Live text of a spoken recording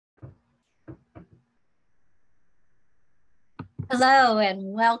Hello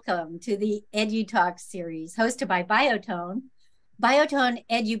and welcome to the EduTalk series hosted by Biotone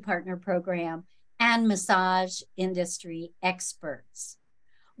EduPartner Program, and massage industry experts.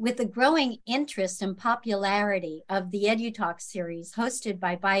 With the growing interest and popularity of the EduTalk series hosted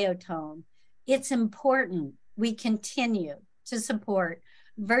by Biotone, it's important we continue to support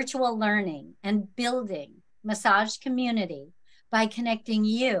virtual learning and building massage community by connecting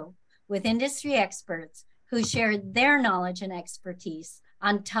you with industry experts who share their knowledge and expertise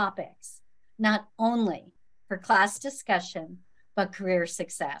on topics, not only for class discussion, but career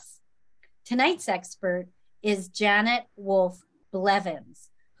success. Tonight's expert is Janet Wolf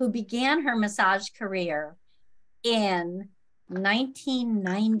Blevins, who began her massage career in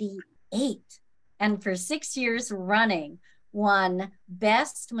 1998 and for 6 years running won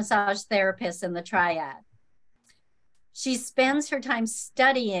Best Massage Therapist in the TRIAD. She spends her time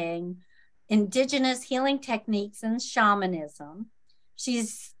studying indigenous healing techniques and shamanism.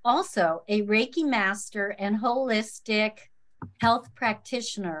 She's also a Reiki Master and holistic health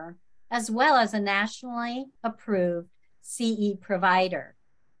practitioner, as well as a nationally approved CE provider.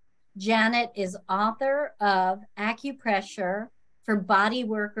 Janet is author of Acupressure for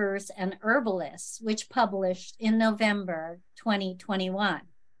Bodyworkers and Herbalists, which published in November 2021.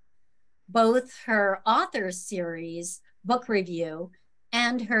 Both her author's series, book review,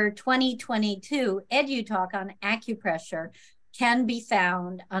 and her 2022 EduTalk on acupressure can be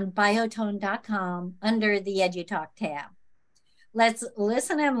found on biotone.com under the EduTalk tab. Let's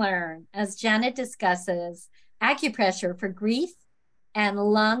listen and learn as Janet discusses acupressure for grief and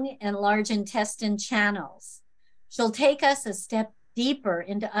lung and large intestine channels. She'll take us a step deeper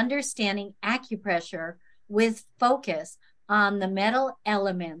into understanding acupressure with focus on the metal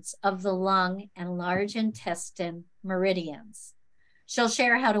elements of the lung and large intestine meridians. She'll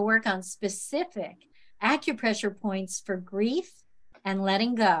share how to work on specific acupressure points for grief and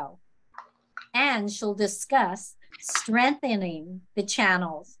letting go. And she'll discuss strengthening the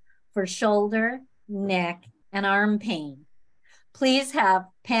channels for shoulder, neck, and arm pain. Please have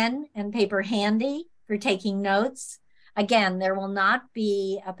pen and paper handy for taking notes. Again, there will not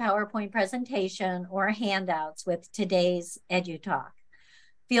be a PowerPoint presentation or handouts with today's EduTalk.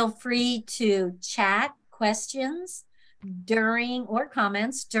 Feel free to chat questions during or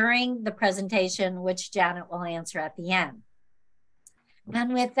comments during the presentation, which Janet will answer at the end.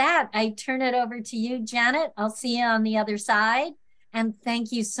 And with that, I turn it over to you, Janet. I'll see you on the other side. And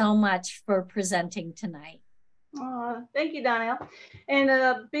thank you so much for presenting tonight. Thank you, Donnell. And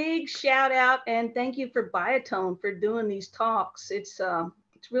a big shout out and thank you for Biotone for doing these talks. It's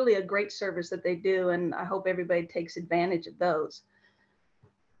really a great service that they do, and I hope everybody takes advantage of those.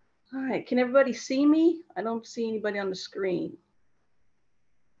 All right, can everybody see me? I don't see anybody on the screen.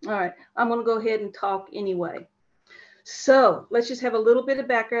 All right, I'm gonna go ahead and talk anyway. So let's just have a little bit of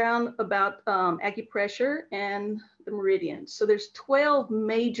background about acupressure and the meridians. So there's 12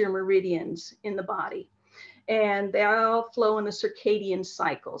 major meridians in the body, and they all flow in a circadian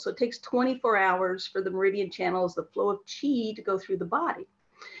cycle. So it takes 24 hours for the meridian channels, the flow of chi, to go through the body.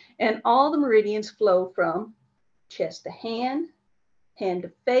 And all the meridians flow from chest to hand, hand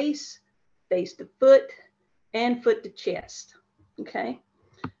to face, face to foot, and foot to chest. Okay,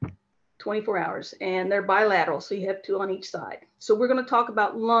 24 hours, and they're bilateral, so you have two on each side. So we're going to talk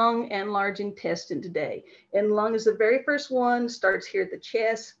about lung and large intestine today. And lung is the very first one, starts here at the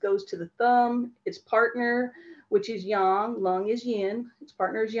chest, goes to the thumb, its partner, which is yang, lung is yin, its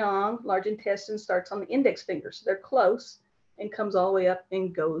partner is yang, large intestine starts on the index finger, so they're close, and comes all the way up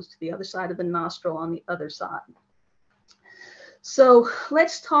and goes to the other side of the nostril on the other side. So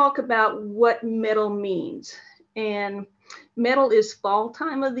let's talk about what metal means. And metal is fall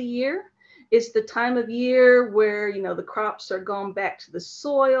time of the year. It's the time of year where, you know, the crops are going back to the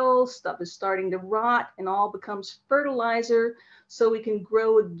soil, stuff is starting to rot, and all becomes fertilizer so we can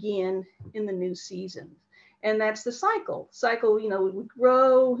grow again in the new season. And that's the cycle. Cycle, you know, we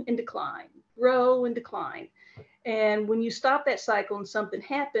grow and decline, grow and decline. And when you stop that cycle and something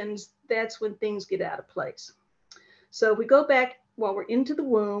happens, that's when things get out of place. So if we go back while we're into the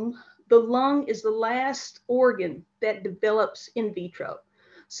womb, the lung is the last organ that develops in vitro.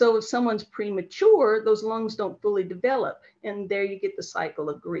 So if someone's premature, those lungs don't fully develop. And there you get the cycle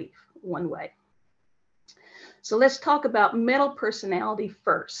of grief one way. So let's talk about metal personality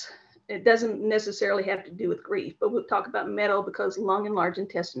first. It doesn't necessarily have to do with grief, but we'll talk about metal because lung and large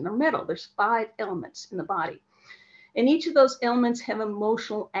intestine are metal. There's 5 elements in the body. And each of those elements have an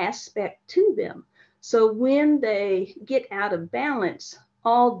emotional aspect to them. So when they get out of balance,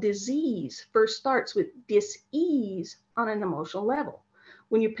 all disease first starts with dis-ease on an emotional level.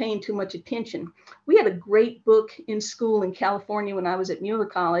 when you're paying too much attention. We had a great book in school in California when I was at Mueller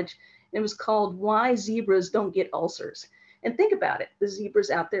College. It was called Why Zebras Don't Get Ulcers. And think about it. The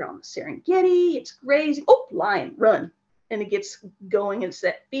zebra's out there on the Serengeti. It's grazing. Oh, lion, run. And it gets going. It's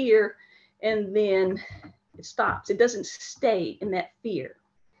that fear. And then it stops. It doesn't stay in that fear.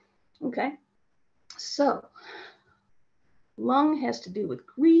 Okay. So lung has to do with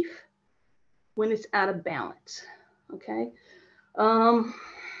grief when it's out of balance. Okay.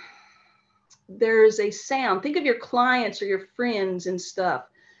 There's a sound. Think of your clients or your friends and stuff.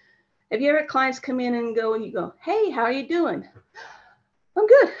 Have you ever had clients come in and you go, hey, how are you doing? I'm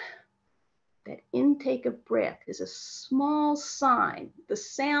good. That intake of breath is a small sign. The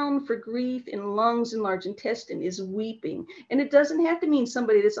sound for grief in lungs and large intestine is weeping. And it doesn't have to mean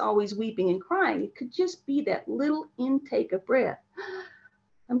somebody that's always weeping and crying. It could just be that little intake of breath.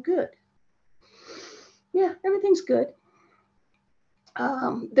 I'm good. Yeah, everything's good.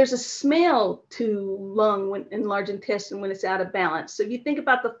 There's a smell to lung and large intestine when it's out of balance. So if you think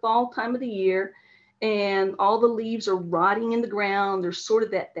about the fall time of the year and all the leaves are rotting in the ground, there's sort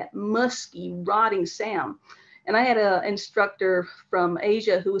of that musky, rotting sound. And I had an instructor from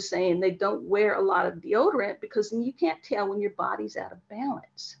Asia who was saying they don't wear a lot of deodorant because you can't tell when your body's out of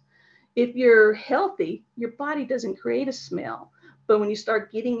balance. If you're healthy, your body doesn't create a smell. But when you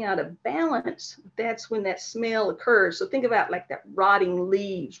start getting out of balance, that's when that smell occurs. So think about like that rotting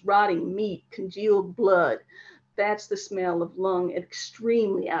leaves, rotting meat, congealed blood. That's the smell of lung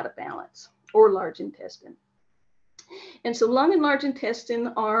extremely out of balance, or large intestine. And so lung and large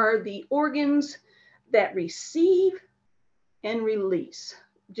intestine are the organs that receive and release.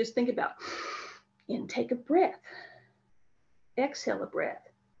 Just think about intake of breath, exhale of breath,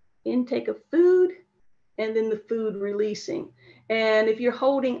 intake of food, and then the food releasing. And if you're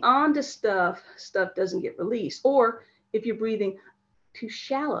holding on to stuff doesn't get released. Or if you're breathing too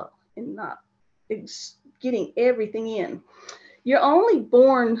shallow and not getting everything in. You're only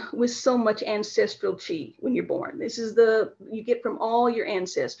born with so much ancestral chi when you're born. This is you get from all your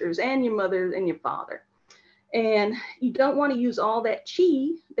ancestors and your mother and your father. And you don't want to use all that chi,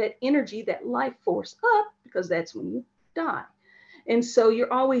 that energy, that life force up, because that's when you die. And so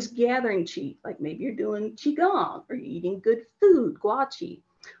you're always gathering chi, like maybe you're doing qigong or you're eating good food, gua chi.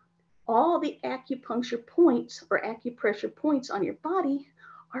 All the acupuncture points or acupressure points on your body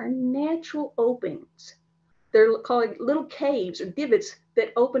are natural openings. They're called little caves or divots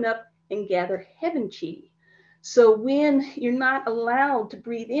that open up and gather heaven chi. So when you're not allowed to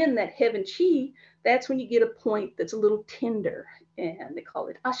breathe in that heaven chi, that's when you get a point that's a little tender. And they call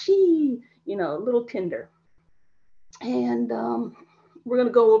it ashi, a little tender. And we're going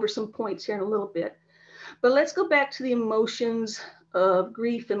to go over some points here in a little bit. But let's go back to the emotions of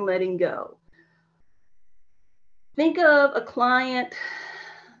grief and letting go. Think of a client,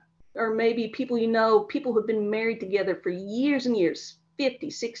 or maybe people people who've been married together for years and years, 50,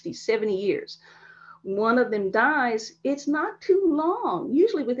 60, 70 years. One of them dies, it's not too long,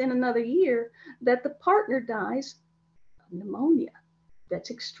 usually within another year, that the partner dies of pneumonia. That's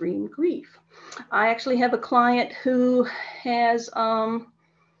extreme grief. I actually have a client who has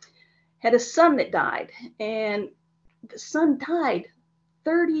had a son that died, and the son died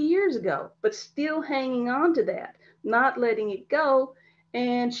 30 years ago, but still hanging on to that, not letting it go.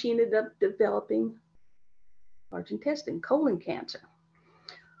 And she ended up developing large intestine, colon cancer.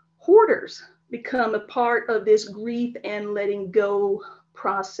 Hoarders become a part of this grief and letting go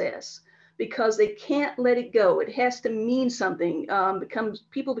process because they can't let it go. It has to mean something.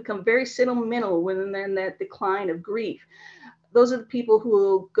 People become very sentimental when they're in that decline of grief. Those are the people who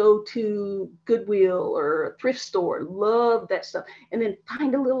will go to Goodwill or a thrift store, love that stuff, and then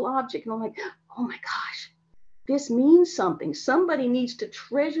find a little object. And I'm like, oh my gosh, this means something. Somebody needs to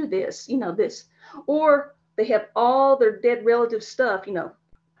treasure this, this. Or they have all their dead relative stuff,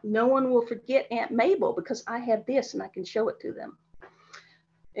 no one will forget Aunt Mabel because I have this and I can show it to them.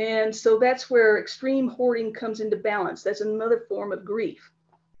 And so that's where extreme hoarding comes into balance. That's another form of grief.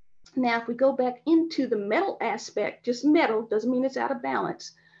 Now, if we go back into the metal aspect, just metal doesn't mean it's out of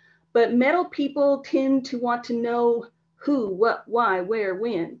balance, but metal people tend to want to know who, what, why, where,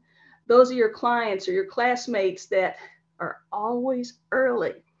 when. Those are your clients or your classmates that are always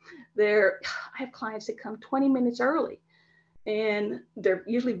early. I have clients that come 20 minutes early, and they're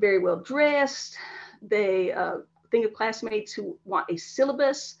usually very well dressed. They think of classmates who want a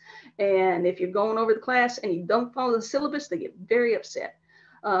syllabus, and if you're going over the class and you don't follow the syllabus, they get very upset.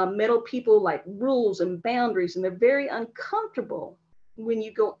 Metal people like rules and boundaries, and they're very uncomfortable when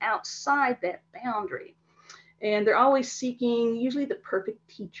you go outside that boundary. And they're always seeking usually the perfect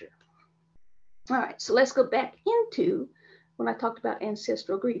teacher. All right, so let's go back into when I talked about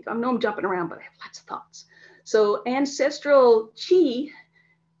ancestral grief. I know I'm jumping around, but I have lots of thoughts. So ancestral chi,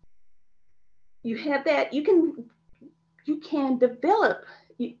 you have that, you can develop,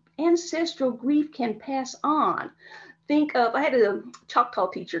 ancestral grief can pass on. Think of, I had a Choctaw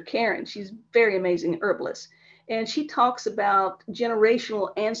teacher, Karen, she's very amazing herbalist. And she talks about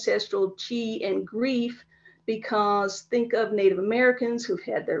generational ancestral chi and grief, because think of Native Americans who've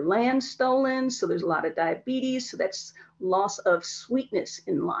had their land stolen. So there's a lot of diabetes. So that's loss of sweetness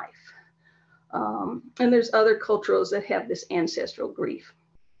in life. And there's other cultures that have this ancestral grief.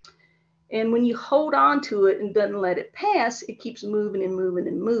 And when you hold on to it and doesn't let it pass, it keeps moving and moving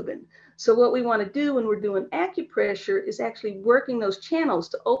and moving. So what we want to do when we're doing acupressure is actually working those channels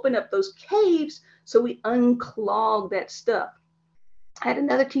to open up those caves so we unclog that stuff. I had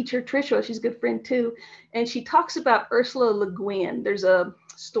another teacher, Trisha, she's a good friend too, and she talks about Ursula Le Guin. There's a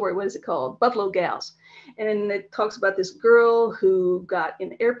story, what is it called? Buffalo Gals. And it talks about this girl who got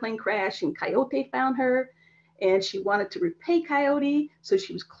in an airplane crash and Coyote found her, and she wanted to repay Coyote. So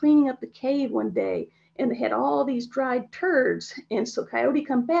she was cleaning up the cave one day and they had all these dried turds. And so Coyote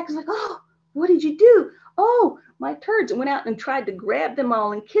come back and was like, oh, what did you do? Oh, my turds, and went out and tried to grab them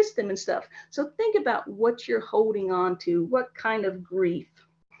all and kiss them and stuff. So think about what you're holding on to, what kind of grief.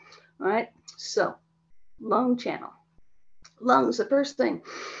 All right, so lung channel. Lungs, the first thing,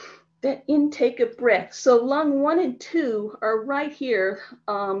 that intake of breath. So lung 1 and 2 are right here.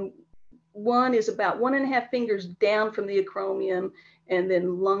 One is about 1.5 fingers down from the acromion, and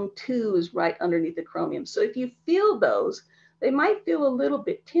then lung 2 is right underneath the acromion. So if you feel those, they might feel a little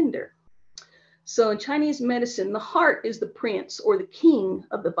bit tender. So in Chinese medicine, the heart is the prince or the king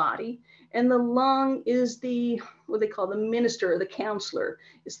of the body, and the lung is the, what they call the minister or the counselor.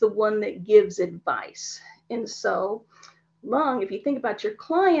 It's the one that gives advice. And so lung, if you think about your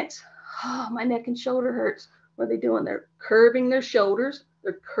clients, oh, my neck and shoulder hurts. What are they doing? They're curving their shoulders.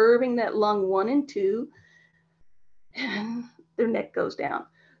 They're curving that lung 1 and 2, and their neck goes down.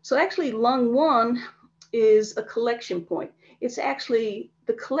 So actually lung 1 is a collection point. It's actually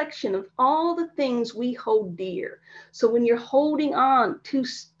the collection of all the things we hold dear. So when you're holding on too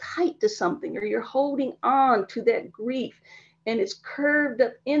tight to something, or you're holding on to that grief and it's curved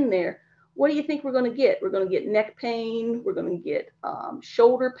up in there, what do you think we're going to get? We're going to get neck pain. We're going to get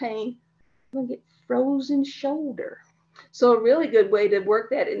shoulder pain. We're going to get frozen shoulder. So a really good way to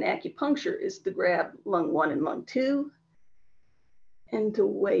work that in acupuncture is to grab lung 1 and lung 2 and to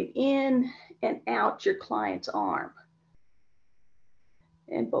wave in and out your client's arm.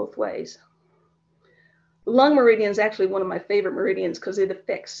 And both ways. Lung meridian is actually one of my favorite meridians because it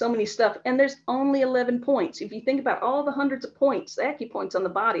affects so many stuff. And there's only 11 points. If you think about all the hundreds of points, the acupoints on the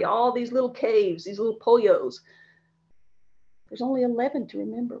body, all these little caves, these little poyos, there's only 11 to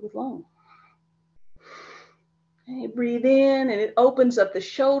remember with lung. And you breathe in and it opens up the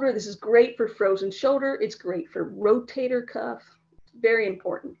shoulder. This is great for frozen shoulder. It's great for rotator cuff. Very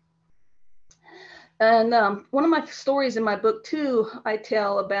important. And one of my stories in my book too, I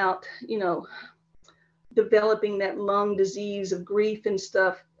tell about, you know, developing that lung disease of grief and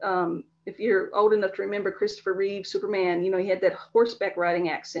stuff. If you're old enough to remember Christopher Reeve, Superman, you know, he had that horseback riding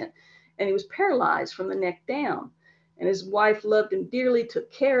accent and he was paralyzed from the neck down. And his wife loved him dearly,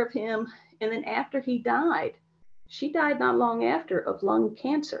 took care of him. And then after he died, she died not long after of lung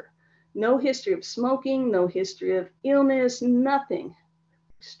cancer. No history of smoking, no history of illness, nothing.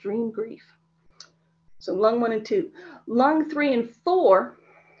 Extreme grief. So lung 1 and 2. Lung 3 and 4,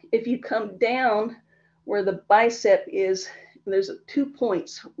 if you come down where the bicep is, there's 2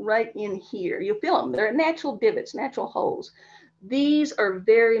 points right in here. You'll feel them. They're natural divots, natural holes. These are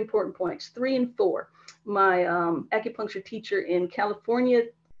very important points, 3 and 4. My acupuncture teacher in California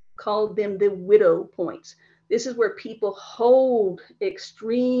called them the widow points. This is where people hold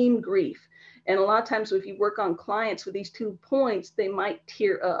extreme grief. And a lot of times if you work on clients with these 2 points, they might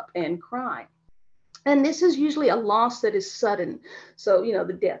tear up and cry. And this is usually a loss that is sudden. So, you know,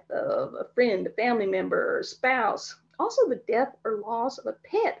 the death of a friend, a family member, or a spouse. Also the death or loss of a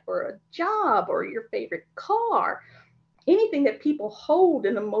pet or a job or your favorite car. Anything that people hold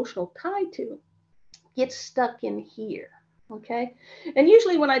an emotional tie to gets stuck in here, okay? And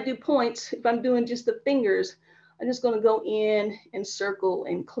usually when I do points, if I'm doing just the fingers, I'm just going to go in and circle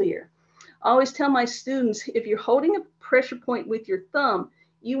and clear. I always tell my students, if you're holding a pressure point with your thumb,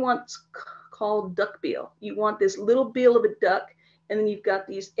 you want called duckbill. You want this little bill of a duck, and then you've got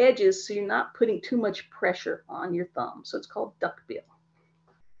these edges, so you're not putting too much pressure on your thumb. So it's called duckbill.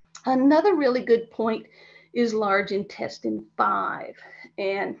 Another really good point is large intestine 5.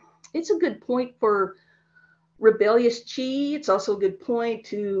 And it's a good point for rebellious chi. It's also a good point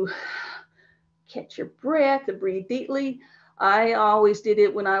to catch your breath, to breathe deeply. I always did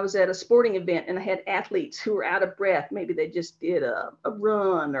it when I was at a sporting event and I had athletes who were out of breath. Maybe they just did a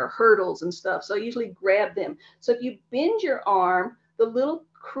run or hurdles and stuff. So I usually grab them. So if you bend your arm, the little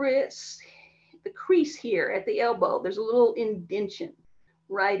crease here at the elbow, there's a little indentation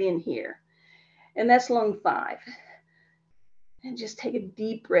right in here. And that's lung 5. And just take a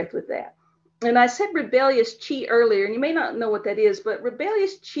deep breath with that. And I said rebellious chi earlier, and you may not know what that is, but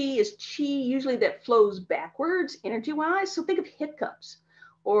rebellious chi is chi usually that flows backwards energy-wise. So think of hiccups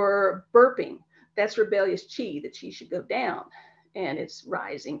or burping. That's rebellious chi. The chi should go down and it's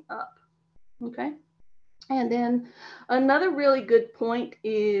rising up. Okay. And then another really good point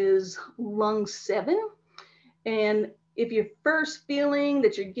is lung 7. And if you're first feeling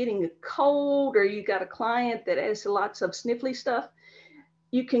that you're getting a cold or you got a client that has lots of sniffly stuff,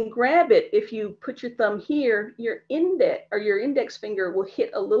 you can grab it. If you put your thumb here, your index finger will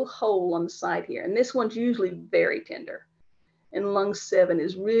hit a little hole on the side here. And this one's usually very tender. And lung 7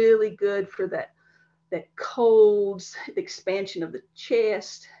 is really good for that colds, the expansion of the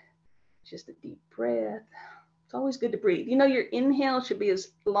chest, just a deep breath. It's always good to breathe. You know, your inhale should be as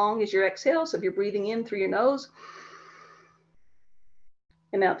long as your exhale. So if you're breathing in through your nose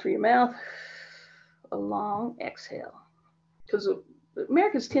and out through your mouth, a long exhale. Because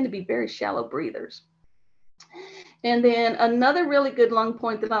Americans tend to be very shallow breathers. And then another really good lung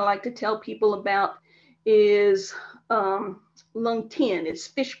point that I like to tell people about is lung 10. It's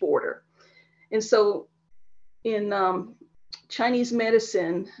fish border. And so in Chinese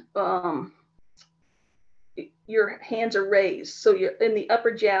medicine, your hands are raised. So you're in the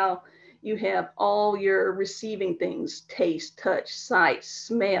upper jiao, you have all your receiving things, taste, touch, sight,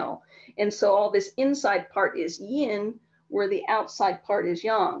 smell. And so all this inside part is yin, where the outside part is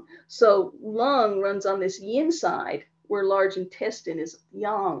yang. So lung runs on this yin side, where large intestine is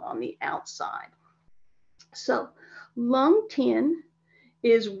yang on the outside. So lung 10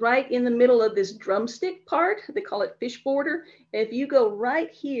 is right in the middle of this drumstick part. They call it fish border. If you go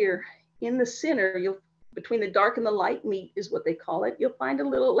right here in the center, between the dark and the light meat is what they call it. You'll find a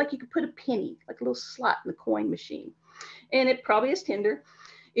little, like you could put a penny, like a little slot in the coin machine. And it probably is tender.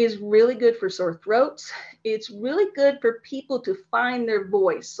 Is really good for sore throats. It's really good for people to find their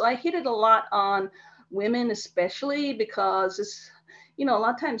voice. So I hit it a lot on women, especially because it's, you know, a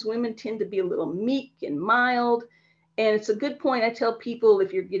lot of times women tend to be a little meek and mild. And it's a good point. I tell people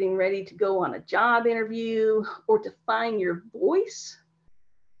if you're getting ready to go on a job interview or to find your voice,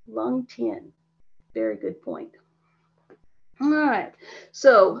 lung 10, very good point. All right.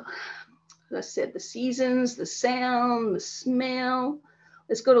 So as I said, the seasons, the sound, the smell.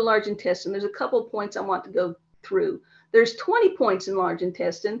 Let's go to large intestine. There's a couple of points I want to go through. There's 20 points in large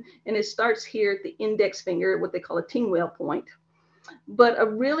intestine, and it starts here at the index finger, what they call a Tingwell point. But a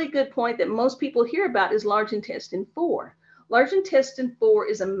really good point that most people hear about is large intestine 4. Large intestine 4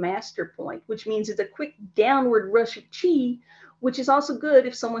 is a master point, which means it's a quick downward rush of chi, which is also good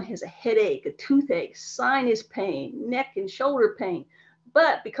if someone has a headache, a toothache, sinus pain, neck and shoulder pain.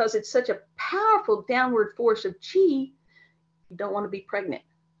 But because it's such a powerful downward force of chi, you don't want to be pregnant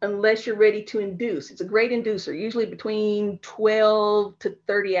unless you're ready to induce. It's a great inducer. Usually between 12 to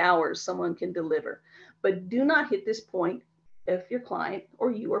 30 hours, someone can deliver. But do not hit this point if your client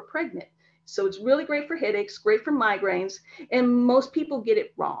or you are pregnant. So it's really great for headaches, great for migraines, and most people get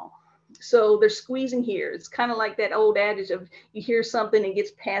it wrong. So they're squeezing here. It's kind of like that old adage of you hear something and it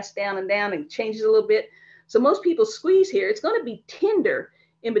gets passed down and changes a little bit. So most people squeeze here. It's going to be tender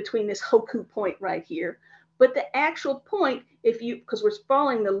in between this Hoku point right here. But the actual point, because we're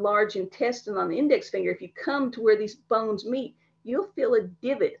following the large intestine on the index finger, if you come to where these bones meet, you'll feel a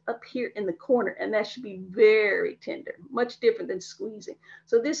divot up here in the corner, and that should be very tender, much different than squeezing.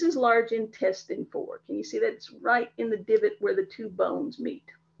 So this is large intestine 4. Can you see that? It's right in the divot where the two bones meet,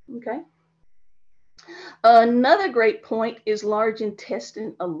 okay? Another great point is large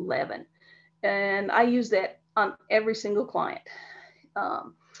intestine 11, and I use that on every single client.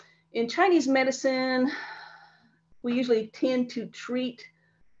 In Chinese medicine, we usually tend to treat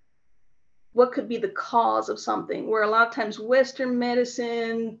what could be the cause of something, where a lot of times Western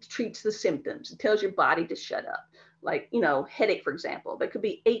medicine treats the symptoms. It tells your body to shut up. Like, you know, headache, for example. There could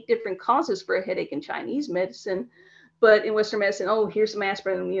be 8 different causes for a headache in Chinese medicine, but in Western medicine, oh, here's some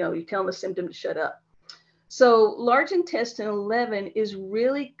aspirin, you know, you're telling the symptom to shut up. So large intestine 11 is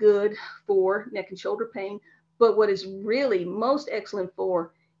really good for neck and shoulder pain, but what is really most excellent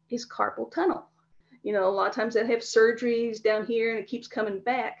for is carpal tunnel. You know, a lot of times they have surgeries down here and it keeps coming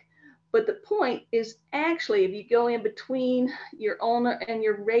back. But the point is actually, if you go in between your ulna and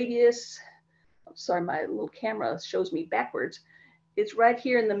your radius, I'm sorry, my little camera shows me backwards. It's right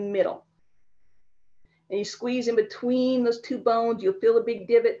here in the middle. and you squeeze in between those two bones, you'll feel a big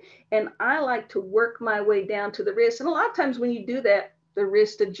divot. And I like to work my way down to the wrist. And a lot of times when you do that, the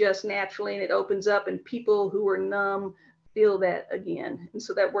wrist adjusts naturally and it opens up, and people who are numb feel that again. And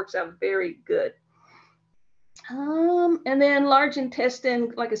so that works out very good. And then large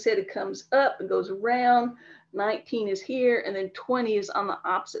intestine, like I said, it comes up and goes around. 19 is here, and then 20 is on the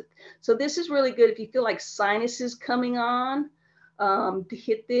opposite. So this is really good if you feel like sinuses coming on, to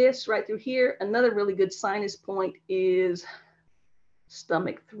hit this right through here. Another really good sinus point is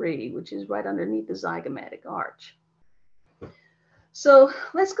stomach 3, which is right underneath the zygomatic arch. So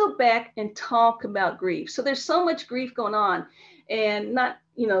let's go back and talk about grief. So there's so much grief going on, and not,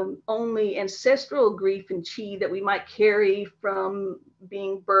 only ancestral grief and chi that we might carry from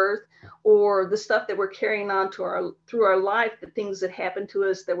being birthed, or the stuff that we're carrying on to through our life, the things that happen to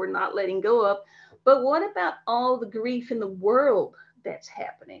us that we're not letting go of. But what about all the grief in the world that's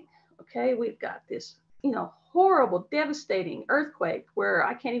happening? Okay, we've got this, horrible, devastating earthquake where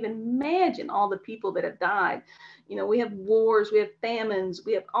I can't even imagine all the people that have died. We have wars, we have famines,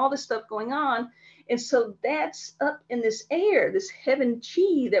 we have all this stuff going on. And so that's up in this air, this heaven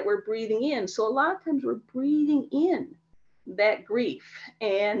chi that we're breathing in. So a lot of times we're breathing in that grief,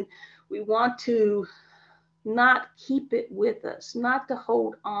 and we want to not keep it with us, not to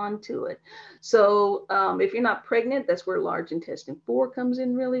hold on to it. So if you're not pregnant, that's where large intestine 4 comes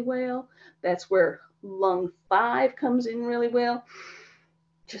in really well. That's where lung 5 comes in really well.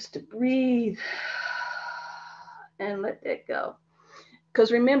 Just to breathe and let that go.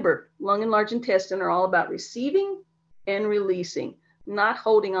 Because remember, lung and large intestine are all about receiving and releasing, not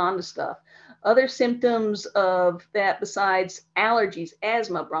holding on to stuff. Other symptoms of that besides allergies,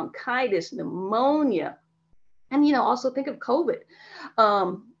 asthma, bronchitis, pneumonia, and also think of COVID.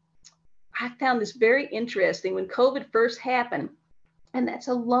 I found this very interesting. When COVID first happened, and that's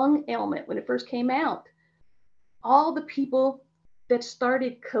a lung ailment when it first came out, all the people that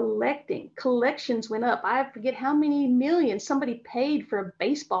started collections went up. I forget how many millions somebody paid for a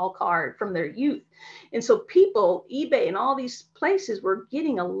baseball card from their youth. And so people, eBay and all these places were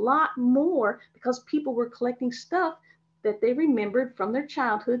getting a lot more because people were collecting stuff that they remembered from their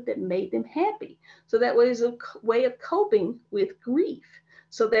childhood that made them happy. So that was a way of coping with grief.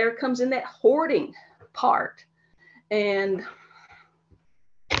 So there comes in that hoarding part. And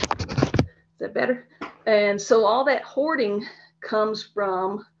is that better? And so all that hoarding comes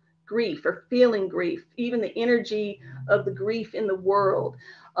from grief or feeling grief, even the energy of the grief in the world.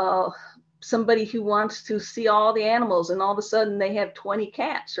 Somebody who wants to see all the animals and all of a sudden they have 20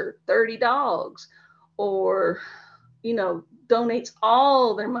 cats or 30 dogs, or donates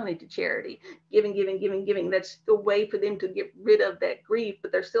all their money to charity, giving. That's the way for them to get rid of that grief,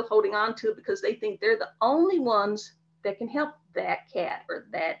 but they're still holding on to it because they think they're the only ones that can help that cat or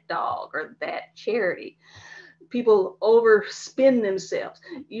that dog or that charity. People overspend themselves.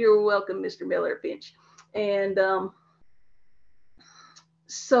 You're welcome, Mr. Miller Finch. And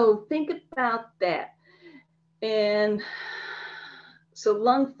so think about that. And so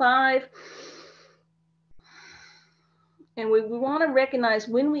lung 5, and we want to recognize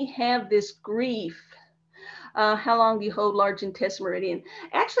when we have this grief, how long do you hold large intestine meridian?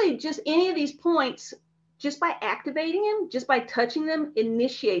 Actually, just any of these points, just by activating them, just by touching them,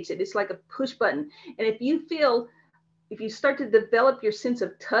 initiates it. It's like a push button. And if you start to develop your sense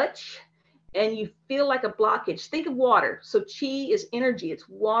of touch and you feel like a blockage, think of water. So chi is energy, it's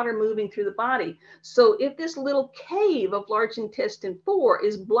water moving through the body. So if this little cave of large intestine 4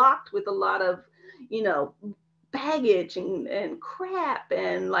 is blocked with a lot of, baggage and crap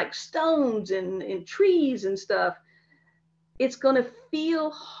and like stones and trees and stuff, it's going to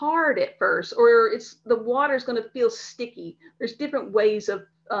feel hard at first, or the water is going to feel sticky. There's different ways of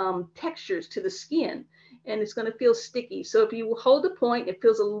textures to the skin, and it's going to feel sticky. So if you hold the point, it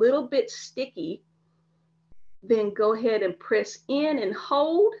feels a little bit sticky, then go ahead and press in and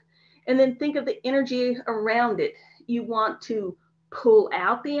hold, and then think of the energy around it. You want to pull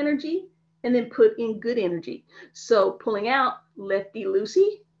out the energy and then put in good energy. So pulling out,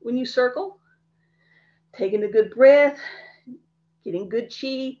 lefty-loosey when you circle, taking a good breath, getting good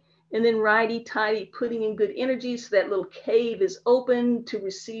chi, and then righty-tighty, putting in good energy so that little cave is open to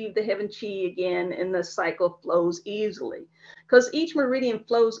receive the heaven chi again, and the cycle flows easily because each meridian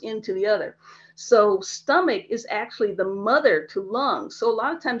flows into the other. So stomach is actually the mother to lungs. So a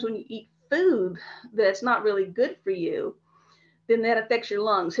lot of times when you eat food that's not really good for you, then that affects your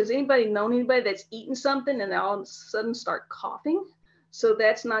lungs. Has anybody known anybody that's eaten something and they all of a sudden start coughing? So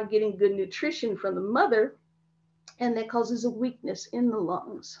that's not getting good nutrition from the mother, and that causes a weakness in the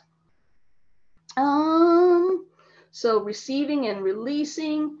lungs. So receiving and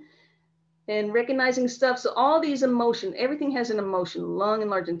releasing. and recognizing stuff. So all these emotions, everything has an emotion. Lung and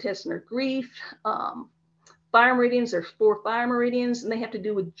large intestine are grief. Fire meridians, there's 4 fire meridians, and they have to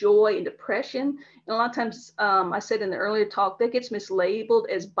do with joy and depression. And a lot of times, I said in the earlier talk, that gets mislabeled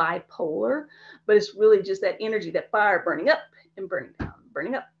as bipolar, but it's really just that energy, that fire burning up and burning down,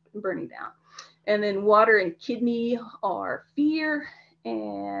 burning up and burning down. And then water and kidney are fear,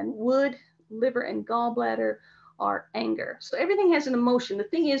 and wood, liver, and gallbladder are anger. So everything has an emotion. The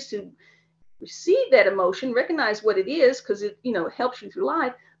thing is to receive that emotion, recognize what it is, because it, it helps you through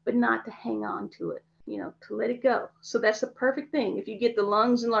life, but not to hang on to it, to let it go. So that's the perfect thing. If you get the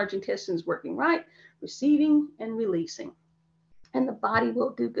lungs and large intestines working right, receiving and releasing, and the body will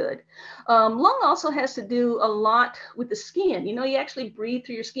do good. Lung also has to do a lot with the skin. You actually breathe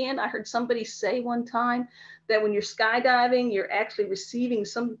through your skin. I heard somebody say one time that when you're skydiving, you're actually receiving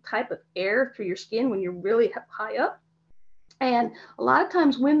some type of air through your skin when you're really high up. And a lot of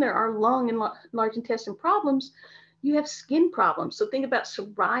times when there are lung and large intestine problems, you have skin problems. So think about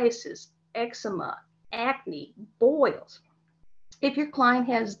psoriasis, eczema, acne, boils. If your client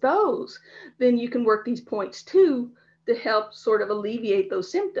has those, then you can work these points too to help sort of alleviate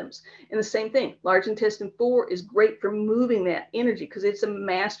those symptoms. And the same thing, large intestine 4 is great for moving that energy because it's a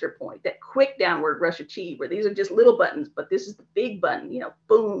master point, that quick downward rush of chi, where these are just little buttons, but this is the big button,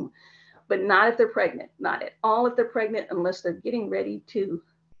 boom. But not if they're pregnant, not at all if they're pregnant, unless they're getting ready to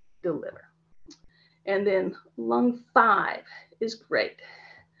deliver. And then lung 5 is great.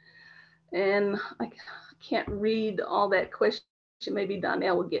 And I can't read all that question. Maybe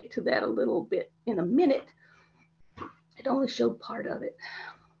Donnell will get to that a little bit in a minute. It only showed part of it.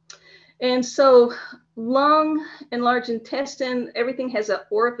 And so lung and large intestine, everything has an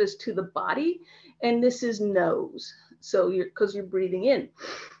orifice to the body. And this is nose. So because you're breathing in.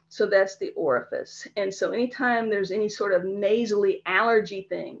 So that's the orifice. And so anytime there's any sort of nasally allergy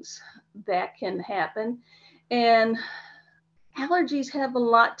things, that can happen. And allergies have a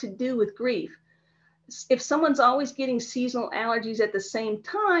lot to do with grief. If someone's always getting seasonal allergies at the same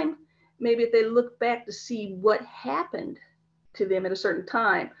time, maybe if they look back to see what happened to them at a certain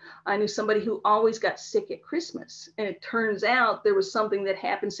time. I knew somebody who always got sick at Christmas. And it turns out there was something that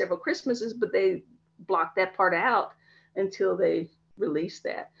happened several Christmases, but they blocked that part out until they release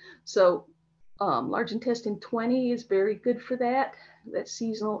that. So large intestine 20 is very good for that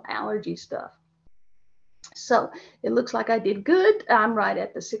seasonal allergy stuff. So it looks like I did good. I'm right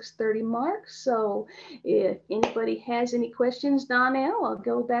at the 6:30 mark. So if anybody has any questions, Donnell, I'll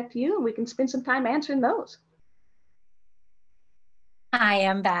go back to you and we can spend some time answering those. I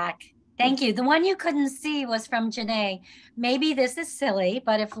am back. Thank you. The one you couldn't see was from Janae. Maybe this is silly,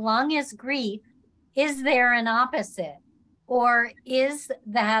 but if lung is grief, is there an opposite? Or is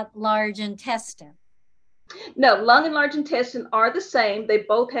that large intestine? No, lung and large intestine are the same. They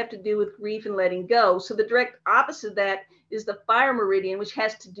both have to do with grief and letting go. So the direct opposite of that is the fire meridian, which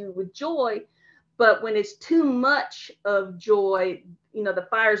has to do with joy. But when it's too much of joy, the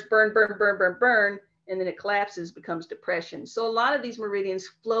fires burn, burn, burn, burn, burn, and then it collapses, becomes depression. So a lot of these meridians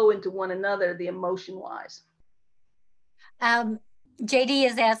flow into one another, the emotion-wise. JD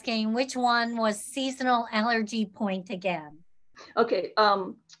is asking, which one was seasonal allergy point again? Okay,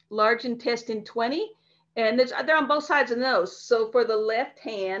 large intestine 20, and they're on both sides of the nose. So for the left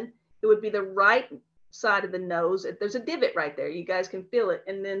hand, it would be the right side of the nose. There's a divot right there. You guys can feel it.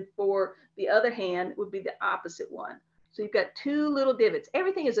 And then for the other hand, it would be the opposite one. So you've got 2 little divots.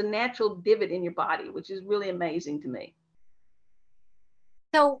 Everything is a natural divot in your body, which is really amazing to me.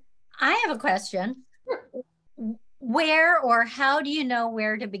 So I have a question. Where or how do you know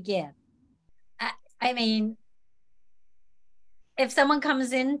where to begin? I mean, if someone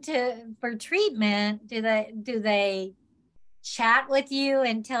comes for treatment, do they chat with you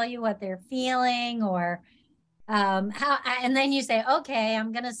and tell you what they're feeling, or how? And then you say, okay,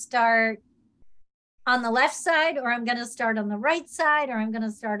 I'm going to start on the left side, or I'm going to start on the right side, or I'm going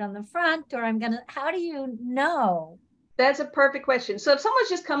to start on the front, or how do you know? That's a perfect question. So if someone's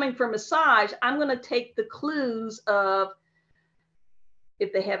just coming for massage, I'm going to take the clues of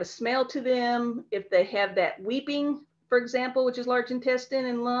if they have a smell to them, if they have that weeping, for example, which is large intestine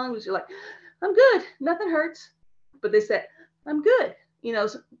and lung, which is like, I'm good, nothing hurts. But they say, I'm good,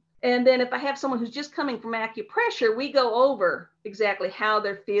 And then if I have someone who's just coming from acupressure, we go over exactly how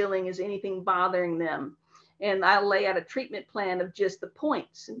they're feeling, is anything bothering them? And I'll lay out a treatment plan of just the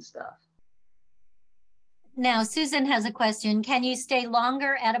points and stuff. Now, Susan has a question. Can you stay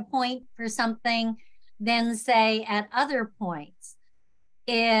longer at a point for something than, say, at other points?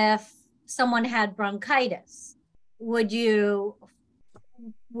 If someone had bronchitis, would you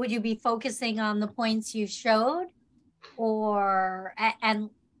be focusing on the points you showed? And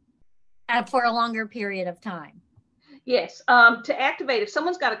For a longer period of time. Yes, to activate, if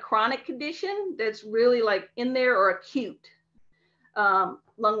someone's got a chronic condition that's really like in there or acute, lung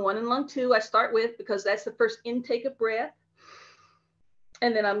 1 and lung 2, I start with because that's the first intake of breath.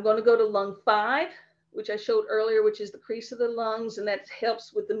 And then I'm going to go to lung 5, which I showed earlier, which is the crease of the lungs. And that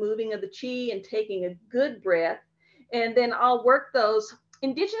helps with the moving of the chi and taking a good breath. And then I'll work those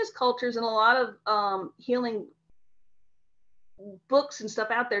indigenous cultures, and a lot of healing books and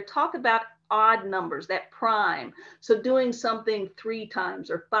stuff out there talk about odd numbers, that prime. So doing something 3 times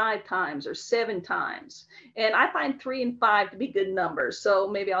or 5 times or 7 times. And I find 3 and 5 to be good numbers. So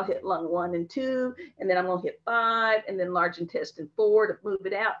maybe I'll hit lung 1 and 2, and then I'm going to hit 5, and then large intestine 4 to move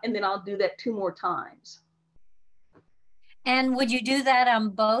it out. And then I'll do that 2 more times. And would you do that on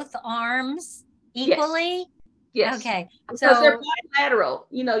both arms equally? Yes. Okay. Because so they're bilateral.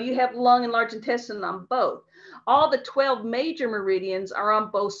 You know, you have lung and large intestine on both. All the 12 major meridians are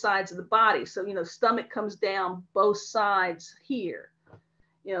on both sides of the body. So, you know, stomach comes down both sides here.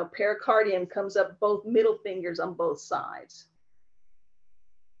 You know, pericardium comes up both middle fingers on both sides.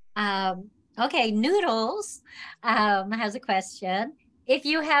 Okay, Noodles has a question. If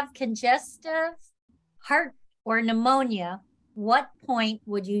you have congestive heart or pneumonia, what point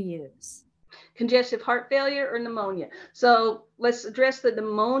would you use? Congestive heart failure or pneumonia. So let's address the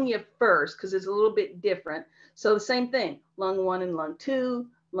pneumonia first, because it's a little bit different. So the same thing, lung 1 and lung 2,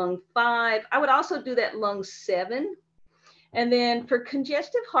 lung 5. I would also do that lung 7. And then for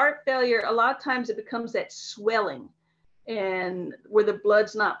congestive heart failure, a lot of times it becomes that swelling, and where the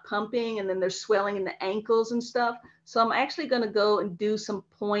blood's not pumping, and then there's swelling in the ankles and stuff. So I'm actually going to go and do some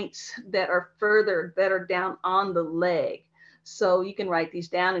points that are further, that are down on the leg. So you can write these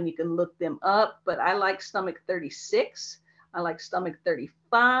down and you can look them up, but I like stomach 36. I like stomach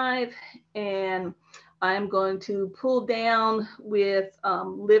 35, and I'm going to pull down with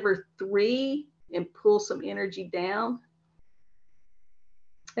liver 3 and pull some energy down.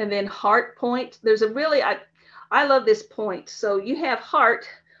 And then heart point, there's a really, I love this point. So you have heart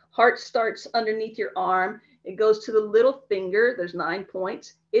starts underneath your arm. It goes to the little finger. There's 9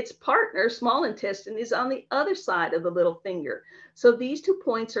 points. Its partner, small intestine, is on the other side of the little finger. So these 2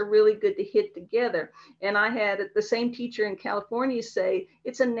 points are really good to hit together. And I had the same teacher in California say,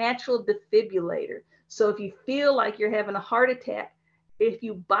 it's a natural defibrillator. So if you feel like you're having a heart attack, if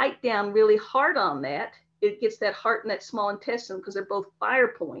you bite down really hard on that, it gets that heart and that small intestine, because they're both fire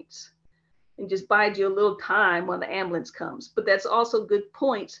points, and just buys you a little time when the ambulance comes. But that's also good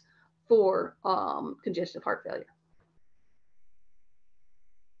points for congestive heart failure.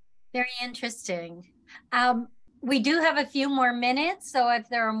 Very interesting. We do have a few more minutes, so if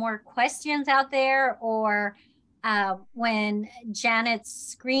there are more questions out there, or when Janet's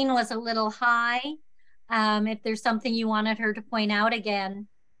screen was a little high, if there's something you wanted her to point out again,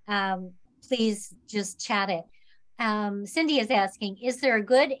 please just chat it. Cindy is asking, is there a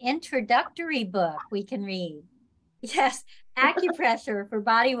good introductory book we can read? Yes, Acupressure for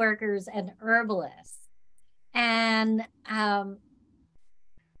Bodyworkers and Herbalists. And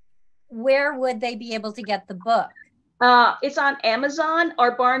where would they be able to get the book? It's on Amazon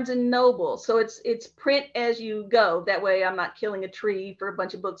or Barnes and Noble. So it's print as you go. That way I'm not killing a tree for a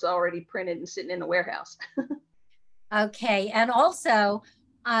bunch of books already printed and sitting in the warehouse. Okay. And also,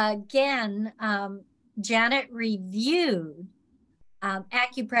 again, Janet reviewed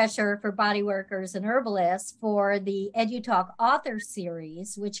Acupressure for Bodyworkers and Herbalists for the EduTalk author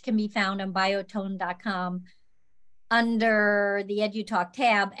series, which can be found on biotone.com under the EduTalk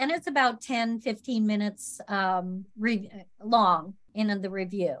tab. And it's about 10-15 minutes long in the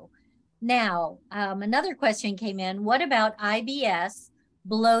review. Now, another question came in. What about IBS,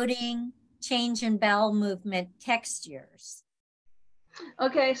 bloating, change in bowel movement textures?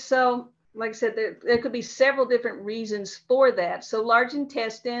 Okay, so like I said, there could be several different reasons for that. So large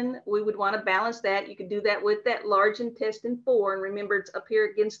intestine, we would want to balance that. You could do that with that large intestine 4. And remember, it's up here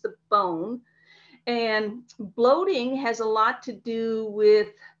against the bone. And bloating has a lot to do with,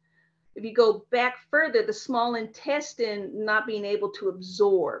 if you go back further, the small intestine not being able to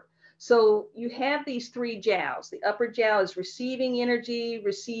absorb. So you have these 3 jowls. The upper jowl is receiving energy,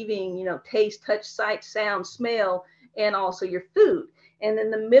 receiving, you know, taste, touch, sight, sound, smell, and also your food. And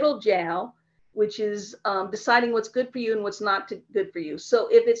then the middle jowl, which is deciding what's good for you and what's not good for you. So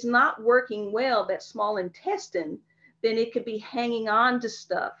if it's not working well, that small intestine, then it could be hanging on to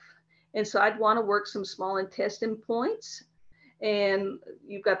stuff. And so I'd want to work some small intestine points. And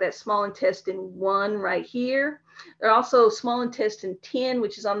you've got that small intestine 1 right here. There are also small intestine 10,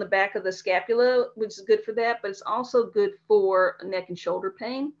 which is on the back of the scapula, which is good for that, but it's also good for neck and shoulder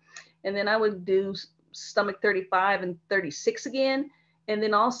pain. And then I would do stomach 35 and 36 again. And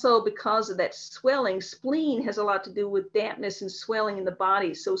then also because of that swelling, spleen has a lot to do with dampness and swelling in the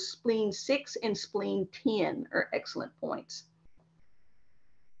body. So spleen 6 and spleen 10 are excellent points.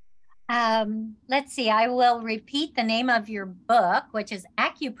 Let's see, I will repeat the name of your book, which is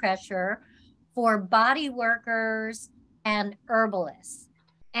Acupressure for Body Workers and Herbalists.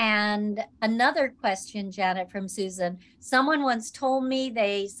 And another question, Janet, from Susan. Someone once told me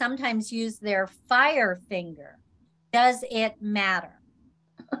they sometimes use their fire finger. Does it matter?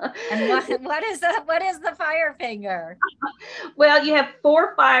 And what is the fire finger? Well, you have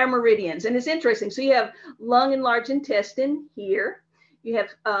 4 fire meridians, and it's interesting. So you have lung and large intestine here. You have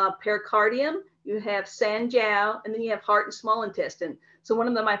pericardium, you have sanjiao, and then you have heart and small intestine. So one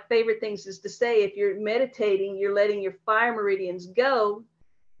of my favorite things is to say, if you're meditating, you're letting your fire meridians go,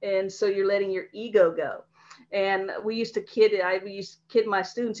 and so you're letting your ego go. And I used to kid my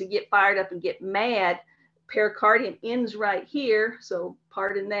students to get fired up and get mad. Pericardium ends right here, so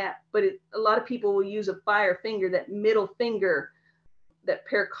pardon that. But a lot of people will use a fire finger, that middle finger, that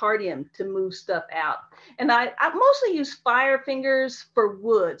pericardium, to move stuff out. And I mostly use fire fingers for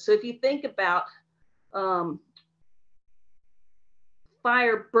wood. So if you think about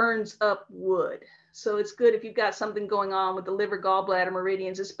fire burns up wood. So it's good if you've got something going on with the liver, gallbladder,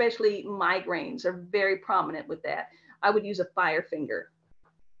 meridians, especially migraines are very prominent with that. I would use a fire finger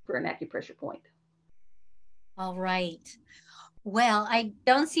for an acupressure point. All right. Well, I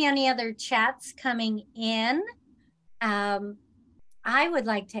don't see any other chats coming in. I would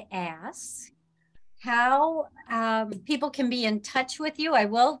like to ask how people can be in touch with you. I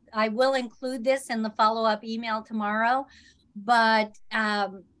will include this in the follow-up email tomorrow, but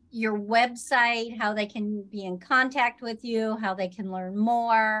your website, how they can be in contact with you, how they can learn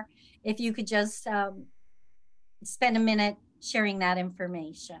more. If you could just spend a minute sharing that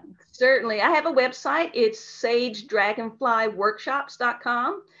information. Certainly. I have a website. It's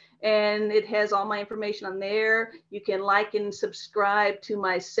sagedragonflyworkshops.com. And it has all my information on there. You can like and subscribe to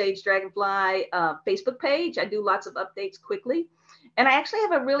my Sage Dragonfly Facebook page. I do lots of updates quickly. And I actually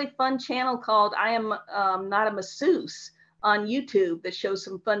have a really fun channel called I Am Not a Masseuse on YouTube that shows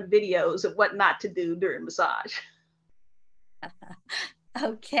some fun videos of what not to do during massage.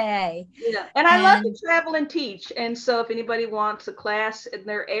 Okay. Yeah. And I love to travel and teach. And so if anybody wants a class in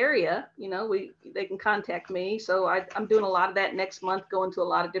their area, they can contact me. So I'm doing a lot of that next month, going to a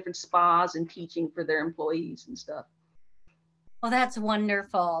lot of different spas and teaching for their employees and stuff. Well, that's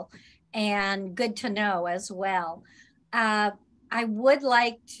wonderful and good to know as well. I would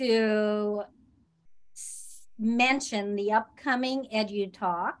like to mention the upcoming Edu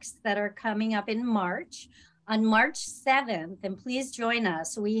Talks that are coming up in March. On March 7th, and please join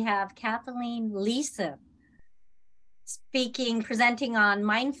us, we have Kathleen Leeson presenting on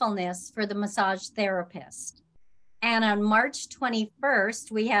mindfulness for the massage therapist. And on March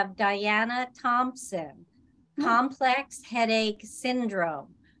 21st, we have Diana Thompson, Complex Headache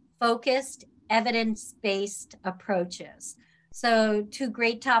Syndrome, Focused Evidence-Based Approaches. So 2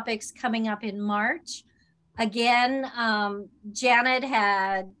 great topics coming up in March. Again, Janet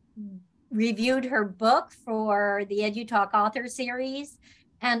had reviewed her book for the EduTalk author series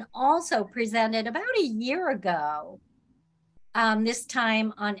and also presented about a year ago, this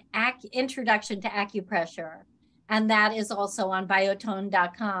time on Introduction to Acupressure. And that is also on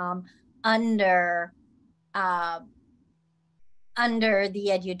biotone.com under the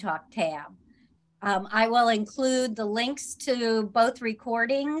EduTalk tab. I will include the links to both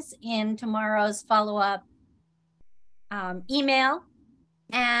recordings in tomorrow's follow-up email.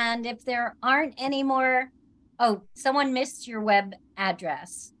 And if there aren't any more, someone missed your web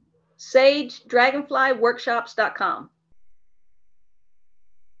address. SageDragonflyWorkshops.com.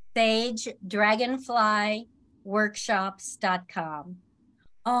 SageDragonflyWorkshops.com.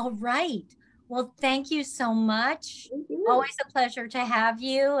 All right. Well, thank you so much. Thank you. Always a pleasure to have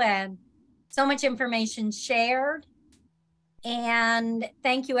you, and so much information shared. And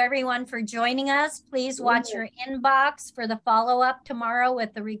thank you everyone for joining us. Please watch your inbox for the follow-up tomorrow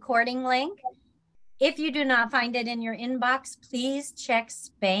with the recording link. If you do not find it in your inbox, please check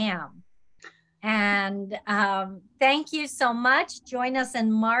spam. And thank you so much. Join us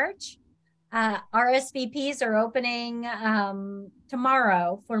in March. RSVPs are opening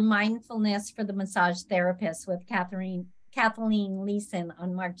tomorrow for mindfulness for the massage therapist with Kathleen Leeson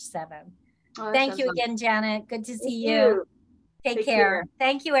on March 7th. Thank you again, Janet. Good to see you. Take care.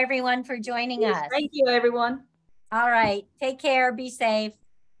 Thank you, everyone, for joining us. Thank you, everyone. All right. Take care. Be safe.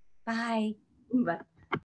 Bye. Bye.